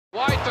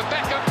Wide for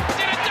Beckham.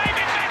 Did it,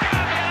 David Beckham!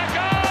 And a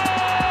goal!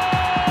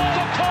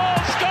 For Paul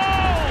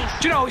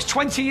Scholes! Do you know, it's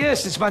 20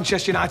 years since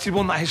Manchester United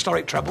won that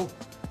historic treble.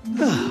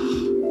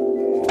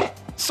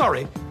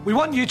 Sorry, we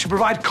want you to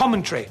provide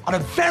commentary on a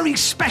very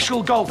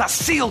special goal that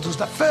sealed us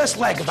the first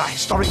leg of that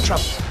historic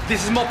treble.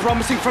 This is more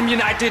promising from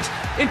United.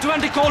 Into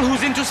Andy Cole,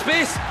 who's into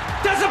space.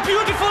 That's a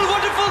beautiful,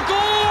 wonderful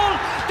goal!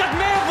 That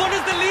may have won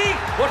us the league.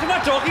 What am I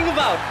talking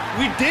about?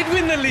 We did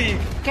win the league.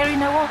 Gary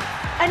Noel,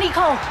 Andy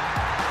Cole.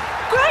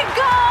 Great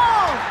goal!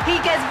 He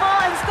gets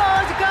ball and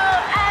scores a goal.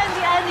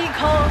 Andy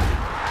Cole.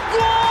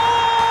 Goal!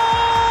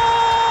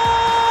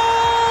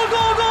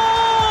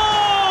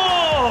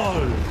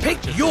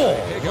 Pick your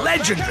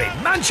legendary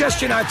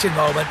Manchester United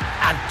moment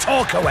and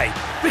talk away.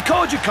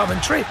 Record your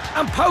commentary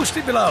and post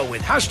it below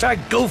with hashtag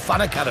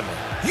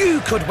GulFanAcademy. You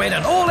could win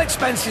an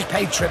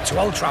all-expenses-paid trip to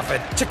Old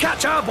Trafford to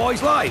catch our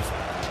boys live.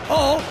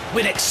 Or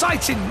win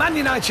exciting Man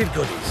United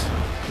goodies.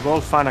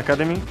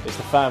 GulFanAcademy is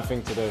the fan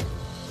thing to do.